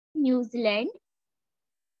New Zealand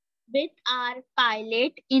with our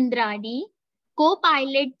pilot Indrani,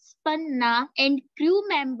 co-pilot Spandana, and crew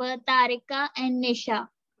member Tarika and Nisha.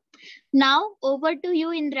 Now over to you,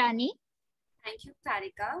 Indrani. Thank you,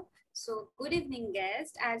 Tarika. So, good evening,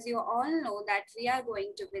 guests. As you all know that we are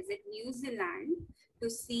going to visit New Zealand to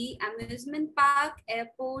see amusement park,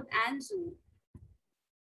 airport, and zoo.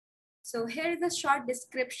 So here is a short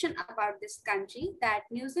description about this country, that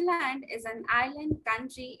New Zealand is an island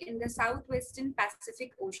country in the southwestern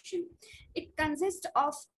Pacific Ocean. It consists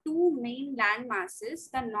of two main land masses,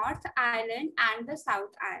 the North Island and the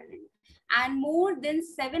South Island, and more than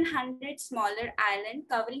 700 smaller islands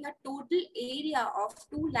covering a total area of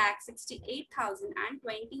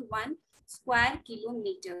 2,68,021 square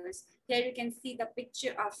kilometers. Here you can see the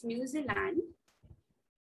picture of New Zealand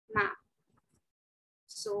map.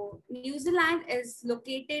 So New Zealand is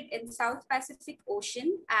located in South Pacific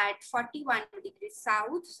Ocean at 41 degrees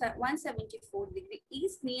south, 174 degrees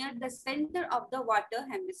east, near the center of the water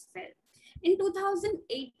hemisphere. In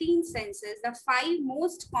 2018 census, the 5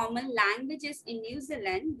 most common languages in New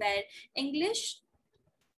Zealand were English,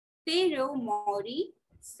 Faro, Maori,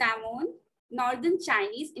 Samoan, Northern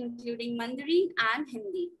Chinese, including Mandarin and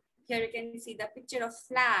Hindi. Here you can see the picture of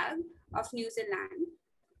flag of New Zealand.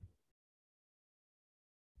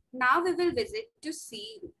 Now we will visit to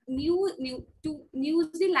see New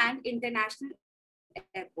Zealand International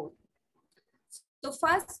Airport. So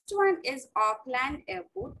first one is Auckland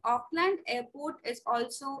Airport. Auckland Airport is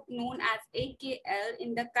also known as AKL,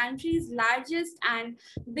 in the country's largest and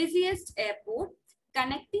busiest airport,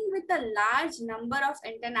 connecting with a large number of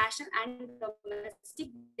international and domestic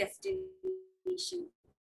destinations.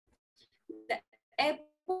 The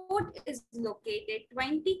airport is located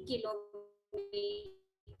 20 kilometers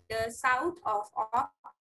south of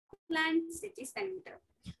Auckland city center.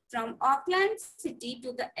 From Auckland city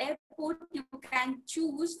to the airport, you can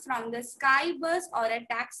choose from the Sky Bus or a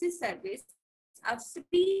taxi service. A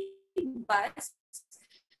free bus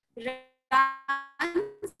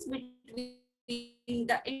runs between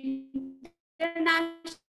the international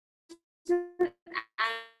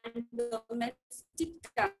and domestic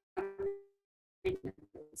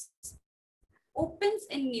terminals. Opens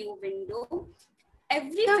a new window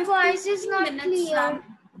every 15 minutes from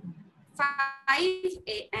 5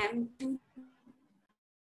 a.m. to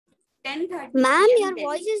 10:30 Ma'am, your Delhi.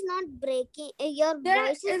 voice is not breaking.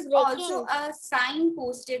 There is also a sign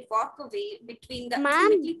posted walkway between the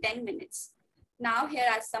approximately 10 minutes. Now here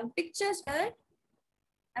are some pictures. Am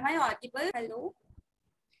I audible? Hello?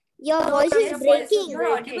 Your voice is breaking. You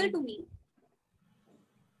are audible to me.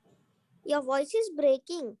 Your voice is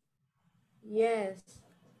breaking. Yes.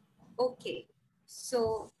 Okay.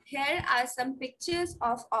 So here are some pictures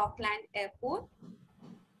of Auckland Airport.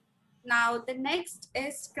 Now the next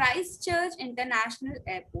is Christchurch International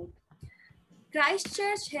Airport.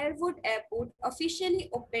 Christchurch Harewood Airport officially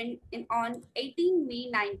opened on 18 May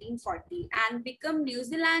 1940 and became New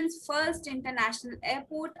Zealand's first international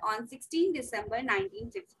airport on 16 December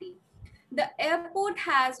 1950. The airport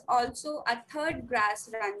has also a third grass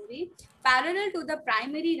runway parallel to the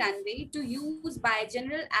primary runway to use by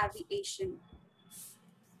general aviation.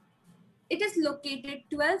 It is located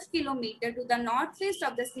 12 kilometers to the northwest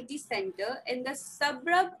of the city center in the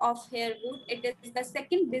suburb of Harewood. It is the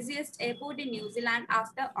second busiest airport in New Zealand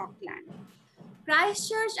after Auckland.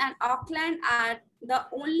 Christchurch and Auckland are the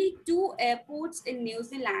only two airports in New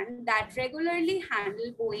Zealand that regularly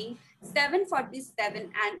handle Boeing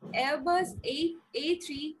 747 and Airbus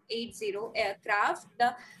A380 aircraft.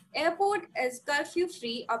 The airport is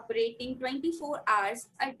curfew-free, operating 24 hours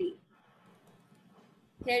a day.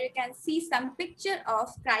 Here you can see some picture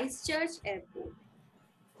of Christchurch Airport.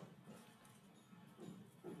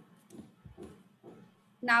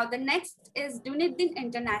 Now the next is Dunedin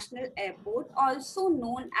International Airport, also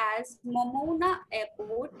known as Momona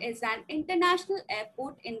Airport, is an international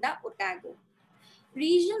airport in the Otago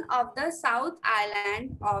region of the South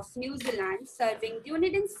Island of New Zealand, serving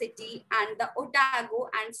Dunedin City and the Otago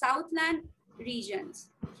and Southland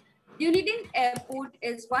regions. Dunedin Airport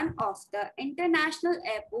is one of the international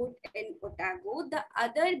airports in Otago, the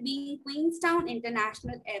other being Queenstown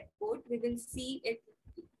International Airport. We will see it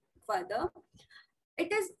further.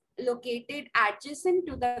 It is located adjacent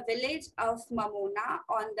to the village of Mamona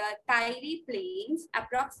on the Tairi Plains,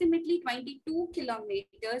 approximately 22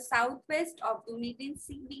 kilometers southwest of Dunedin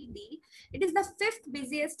CBD. It is the 5th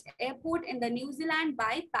busiest airport in the New Zealand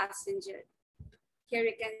by passenger. Here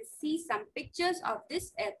you can see some pictures of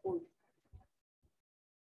this airport.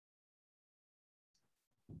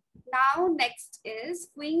 Now next is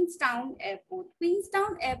Queenstown Airport.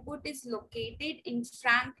 Queenstown Airport is located in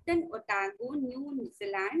Frankton, Otago, New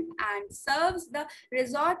Zealand and serves the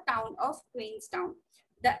resort town of Queenstown.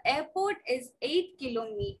 The airport is 8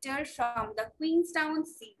 kilometers from the Queenstown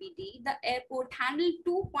CBD. The airport handled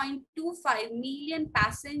 2.25 million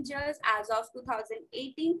passengers as of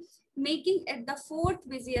 2018, making it the fourth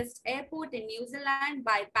busiest airport in New Zealand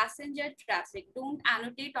by passenger traffic. Don't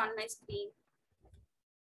annotate on my screen.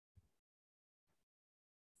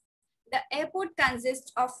 The airport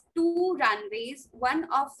consists of 2 runways, one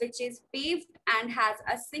of which is paved and has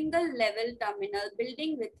a single level terminal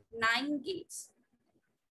building with 9 gates.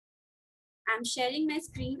 I'm sharing my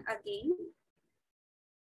screen again.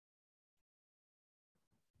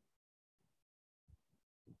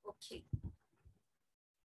 Okay.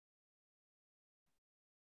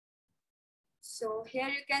 So here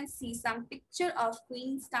you can see some picture of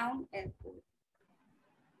Queenstown Airport.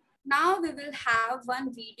 Now we will have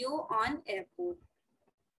one video on airport.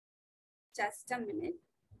 Just a minute,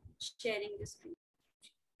 sharing the screen.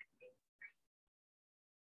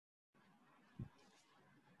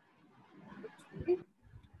 Okay.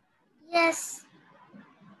 Yes.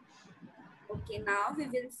 Okay, now we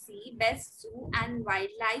will see best zoo and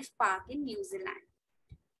wildlife park in New Zealand.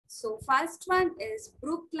 So first one is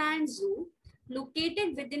Brookland Zoo,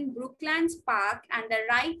 located within Brooklands Park and the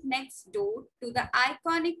right next door to the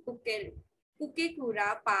iconic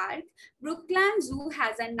Pukekura Park. Brookland Zoo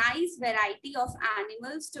has a nice variety of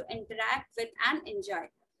animals to interact with and enjoy.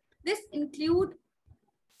 This include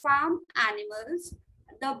farm animals,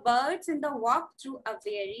 the birds in the walk through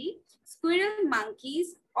aviary, squirrel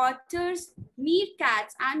monkeys, otters,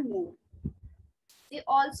 meerkats, and more. They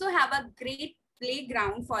also have a great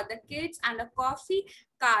playground for the kids and a coffee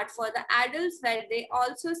cart for the adults where they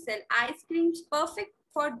also sell ice creams perfect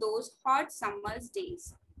for those hot summer's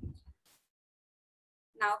days.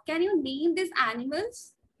 Now, can you name these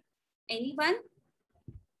animals? Anyone?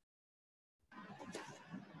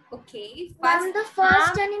 Okay. Ma'am, the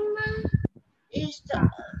first animal Is the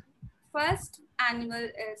First animal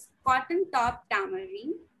is cotton top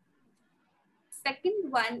tamarin. Second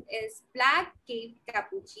one is black cape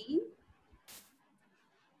capuchin.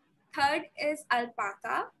 Third is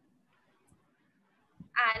alpaca.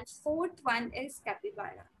 And fourth one is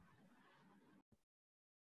capybara.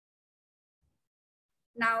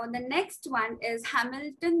 Now the next one is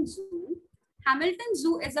Hamilton Zoo. Hamilton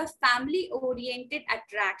Zoo is a family-oriented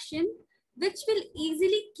attraction which will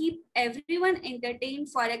easily keep everyone entertained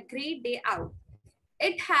for a great day out.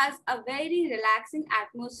 It has a very relaxing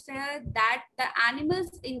atmosphere that the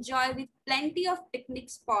animals enjoy with plenty of picnic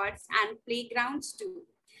spots and playgrounds too.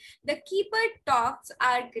 The keeper talks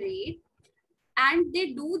are great and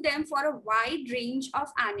they do them for a wide range of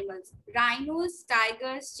animals. Rhinos,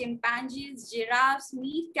 tigers, chimpanzees, giraffes,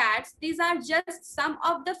 meerkats. These are just some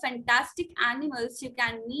of the fantastic animals you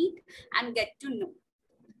can meet and get to know.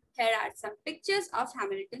 Here are some pictures of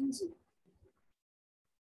Hamilton Zoo.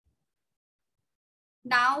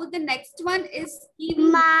 Now the next one is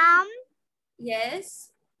Kiwi. Ma'am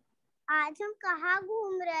Yes. आज हम कहाँ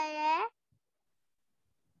घूम रहे हैं?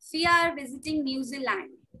 We are visiting New Zealand.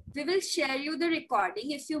 We will share you the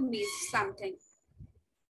recording if you missed something.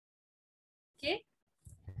 Okay.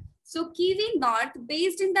 So Kiwi North,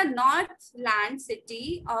 based in the Northland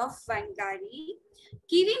city of Wangari,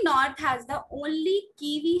 Kiwi North has the only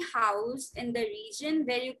Kiwi house in the region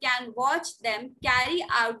where you can watch them carry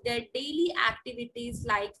out their daily activities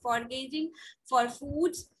like foraging for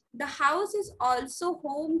foods. The house is also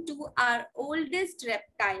home to our oldest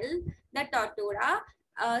reptile, the Totora,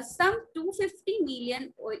 some 250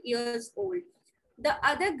 million years old. The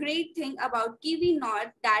other great thing about Kiwi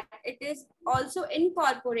North that it is also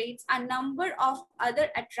incorporates a number of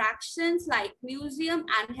other attractions like museum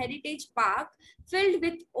and heritage park filled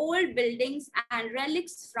with old buildings and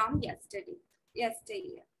relics from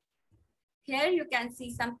yesteryear. Here you can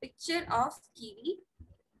see some picture of Kiwi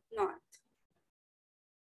North.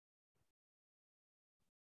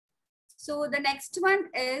 So the next one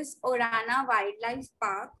is Orana Wildlife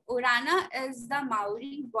Park. Orana is the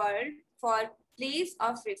Maori word for place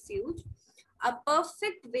of refuge. A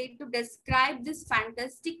perfect way to describe this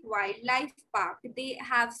fantastic wildlife park. They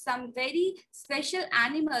have some very special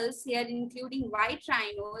animals here, including white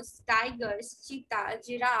rhinos, tigers, cheetah,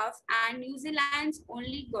 giraffe, and New Zealand's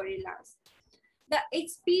only gorillas. The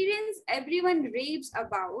experience everyone raves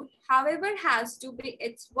about, however, has to be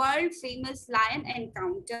its world famous lion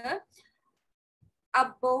encounter.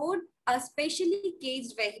 Aboard a specially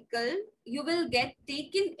caged vehicle, you will get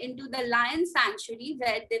taken into the lion sanctuary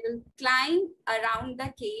where they will climb around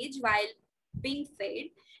the cage while being fed.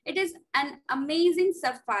 It is an amazing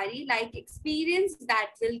safari-like experience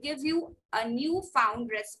that will give you a newfound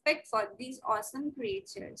respect for these awesome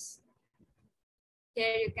creatures.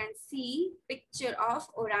 Here you can see picture of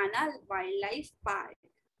Orana Wildlife Park.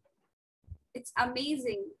 It's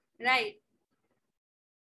amazing, right?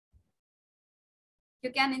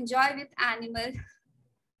 You can enjoy with animals.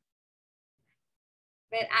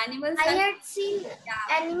 Where animals I are, had seen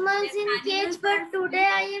animals in cage, but today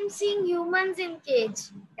I am seeing humans in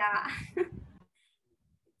cage. yeah. It's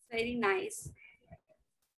very nice.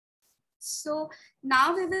 So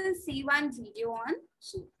now we will see one video on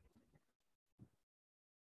zoo.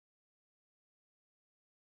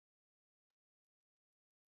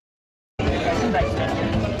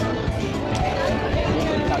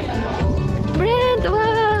 Brent,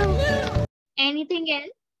 wow. Anything else?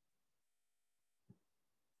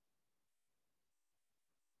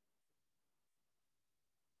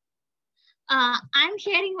 I'm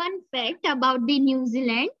sharing one fact about the New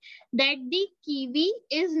Zealand that the kiwi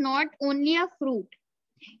is not only a fruit.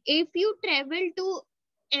 If you travel to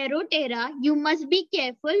Aotearoa, you must be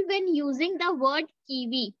careful when using the word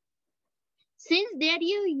kiwi, since there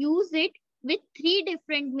you use it with three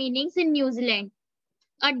different meanings in New Zealand.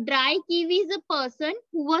 A dry kiwi is a person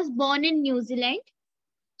who was born in New Zealand.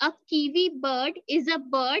 A kiwi bird is a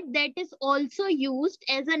bird that is also used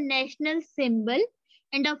as a national symbol.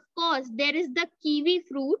 And of course, there is the kiwi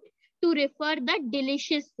fruit to refer the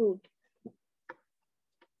delicious fruit.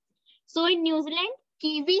 So in New Zealand,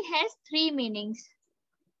 kiwi has three meanings.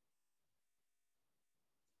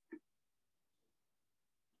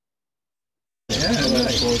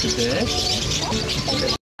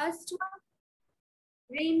 First one,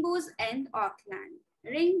 Rainbow's End, Auckland.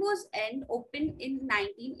 Rainbow's End opened in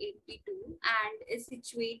 1982 and is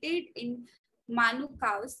situated in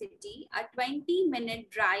Manukau City, a 20-minute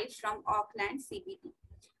drive from Auckland CBD.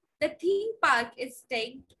 The theme park is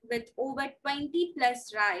stacked with over 20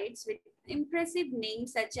 plus rides with impressive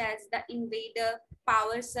names such as the Invader,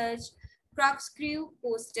 Power Surge, Corkscrew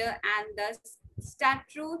Coaster, and the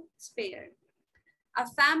Stratosphere. A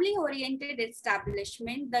family-oriented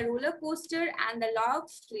establishment, the roller coaster and the log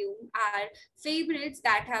flume are favorites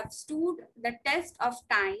that have stood the test of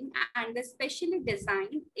time, and the specially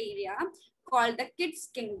designed area called the Kids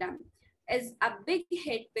Kingdom is a big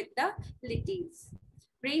hit with the litties.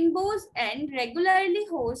 Rainbow's End regularly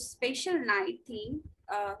hosts special nighttime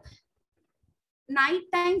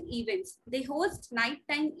events. They host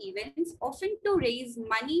nighttime events, often to raise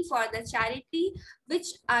money for the charity, which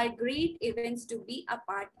are great events to be a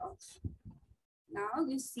part of. Now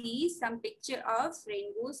you see some picture of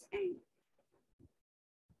Rainbow's End.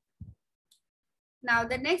 Now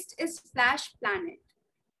the next is Splash Planet.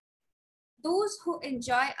 Those who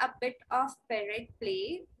enjoy a bit of pirate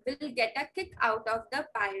play will get a kick out of the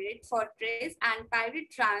Pirate Fortress and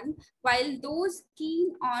Pirate Run, while those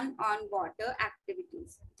keen on water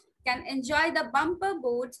activities can enjoy the bumper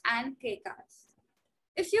boats and K-cars.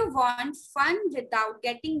 If you want fun without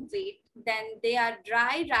getting wet, then there are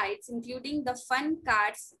dry rides including the fun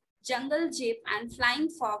carts, jungle jeep, and flying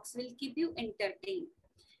fox will keep you entertained.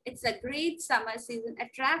 It's a great summer season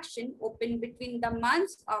attraction open between the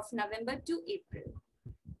months of November to April.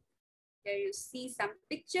 Here you see some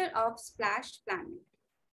picture of Splash Planet.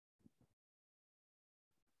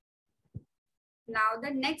 Now the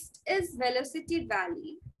next is Velocity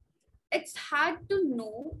Valley. It's hard to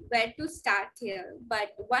know where to start here,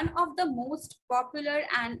 but one of the most popular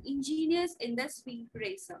and ingenious in the sweep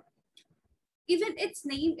racer. Even its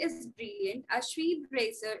name is brilliant. A sweep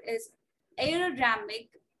racer is aerodynamic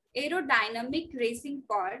racing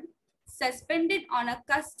pod suspended on a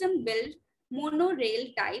custom-built monorail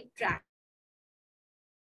type track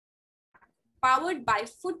powered by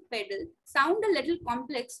foot pedal. Sound a little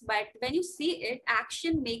complex, but when you see it,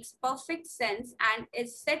 action makes perfect sense and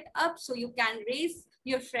is set up so you can race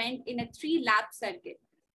your friend in a 3-lap circuit.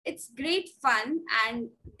 It's great fun, and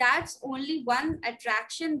that's only one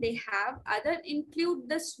attraction they have. Other include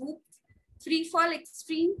the Swoop, Freefall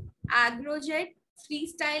Extreme, Agrojet,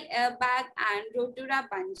 Freestyle Airbag, and Rotura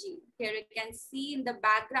Bungee. Here you can see in the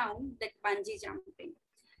background that bungee jumping.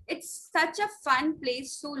 It's such a fun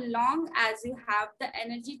place so long as you have the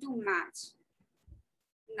energy to match.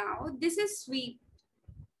 Now, this is Sweep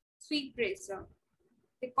Racer.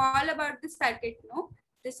 They call about the circuit, no?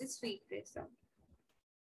 This is Sweep Racer.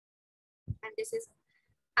 And this is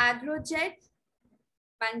Agrojet,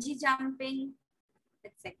 bungee jumping,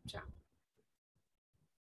 etc.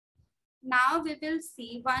 Now we will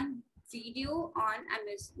see one video on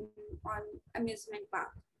amusement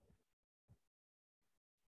park.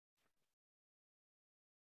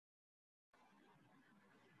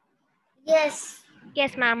 Yes.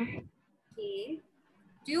 Yes, ma'am. Okay.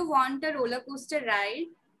 Do you want a roller coaster ride?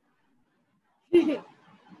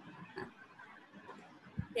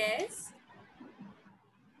 Yes.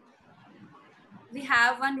 We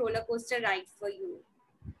have one roller coaster ride for you.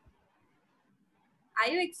 Are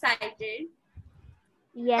you excited?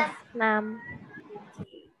 Yes, ma'am.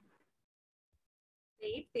 Okay.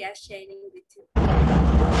 Wait, we are sharing with you.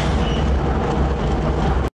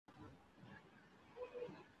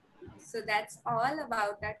 So that's all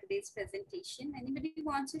about our today's presentation. Anybody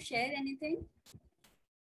wants to share anything?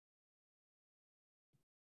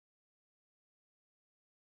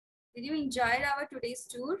 Did you enjoy our today's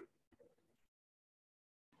tour?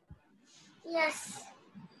 Yes.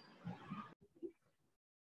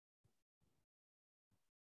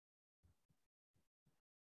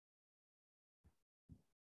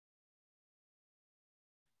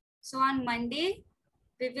 So on Monday,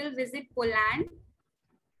 we will visit Poland.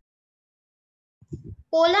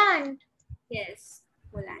 Poland. Yes,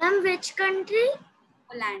 Poland. Ma'am, which country?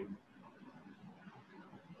 Poland.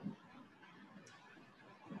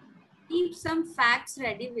 Keep some facts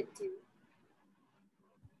ready with you.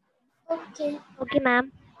 Okay. Okay,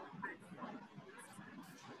 ma'am.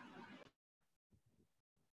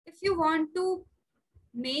 If you want to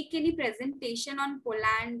make any presentation on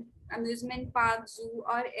Poland, amusement park, zoo,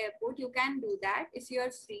 or airport, you can do that if you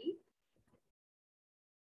are free.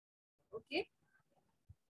 Okay.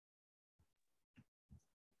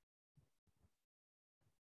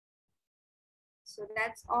 So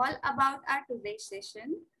that's all about our today's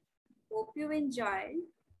session. Hope you enjoyed.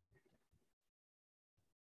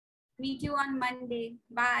 Meet you on Monday.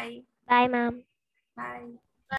 Bye. Bye, ma'am. Bye.